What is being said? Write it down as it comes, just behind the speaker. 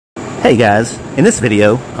Hey guys, in this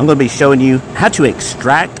video I'm going to be showing you how to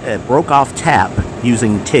extract a broke off tap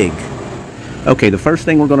using TIG. Okay, the first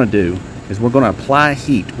thing we're going to do is we're going to apply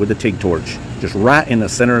heat with the TIG torch, just right in the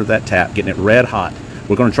center of that tap, getting it red hot.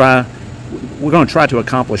 We're going to try to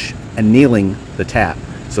accomplish annealing the tap,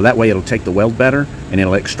 so that way it'll take the weld better and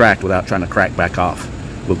it'll extract without trying to crack back off.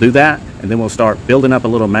 We'll do that, and then we'll start building up a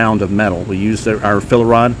little mound of metal. We use our filler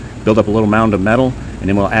rod, build up a little mound of metal, and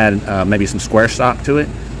then we'll add maybe some square stock to it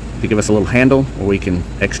to give us a little handle where we can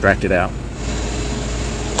extract it out.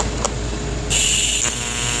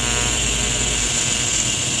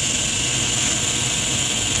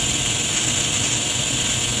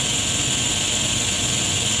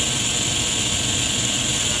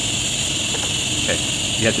 Okay,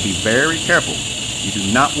 you have to be very careful. You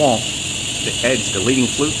do not want the edge, the leading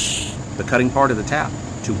flutes, the cutting part of the tap,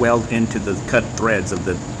 to weld into the cut threads of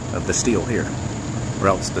the steel here, or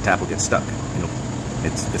else the tap will get stuck.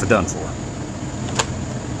 It's a done for.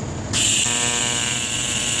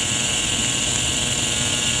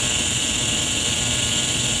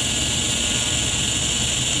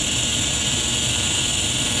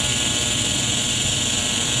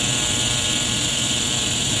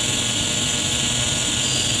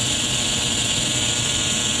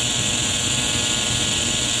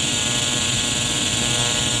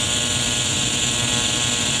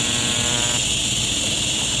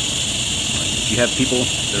 If you have people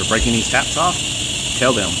that are breaking these taps off,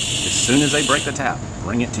 tell them as soon as they break the tap,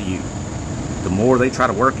 bring it to you. The more they try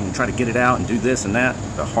to work and try to get it out and do this and that,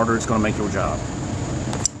 the harder it's going to make your job.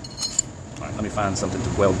 All right, let me find something to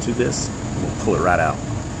weld to this. We'll pull it right out.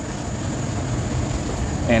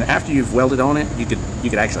 And after you've welded on it, you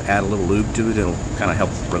could actually add a little lube to it. It'll kind of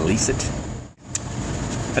help release it.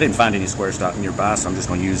 I didn't find any square stock nearby, so I'm just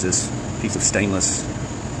going to use this piece of stainless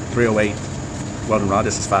 308 welding rod.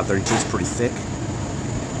 This is 532, it's pretty thick.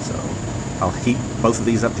 So I'll heat both of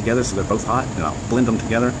these up together so they're both hot, and I'll blend them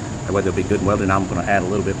together. That way they'll be good welded, and I'm going to add a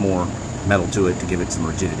little bit more metal to it to give it some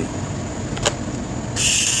rigidity.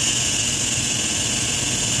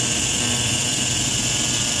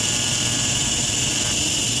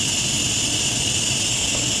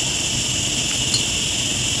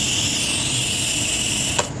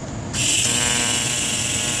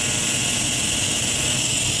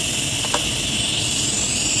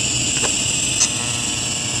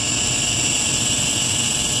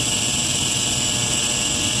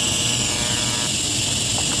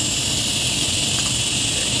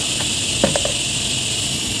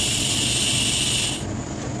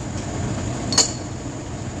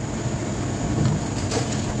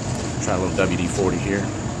 Try a little WD-40 here.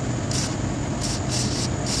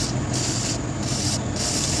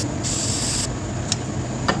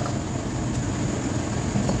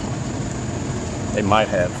 They might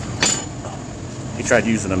have. He tried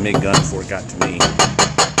using a MIG gun before it got to me.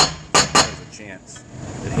 There's a chance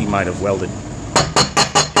that he might have welded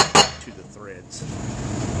to the threads.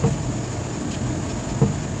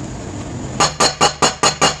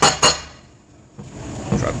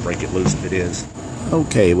 Try to break it loose if it is.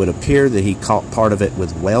 Okay, it would appear that he caught part of it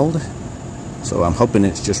with weld, so I'm hoping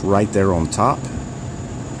it's just right there on top.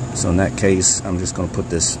 So in that case, I'm just going to put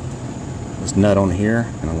this nut on here,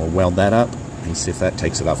 and I'm going to weld that up and see if that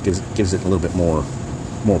takes it off. Gives it a little bit more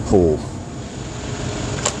pull.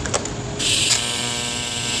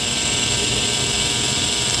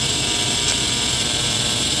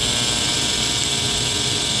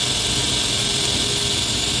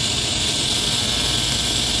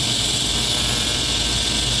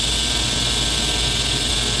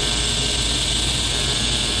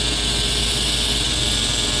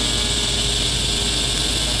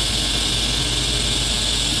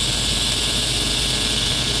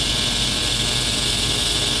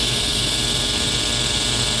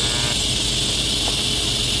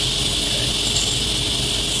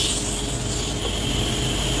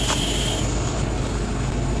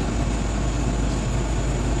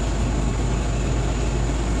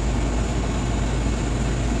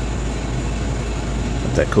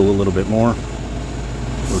 Let that cool a little bit more.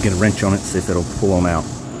 We'll get a wrench on it, see if it'll pull them out.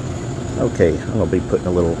 Okay, I'm going to be putting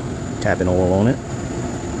a little tapping oil on it.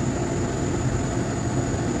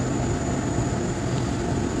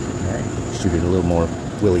 Alright, shoot it a little more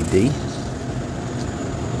Willie D.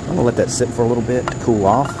 I'm going to let that sit for a little bit to cool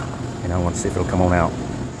off, and I want to see if it'll come on out.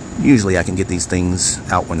 Usually I can get these things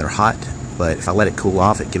out when they're hot, but if I let it cool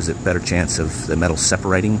off, it gives it a better chance of the metal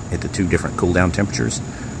separating at the two different cool down temperatures.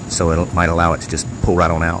 So it might allow it to just pull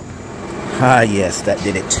right on out. Ah, yes, that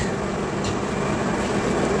did it.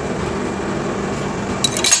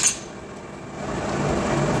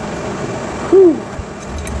 Whew.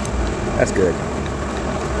 That's good.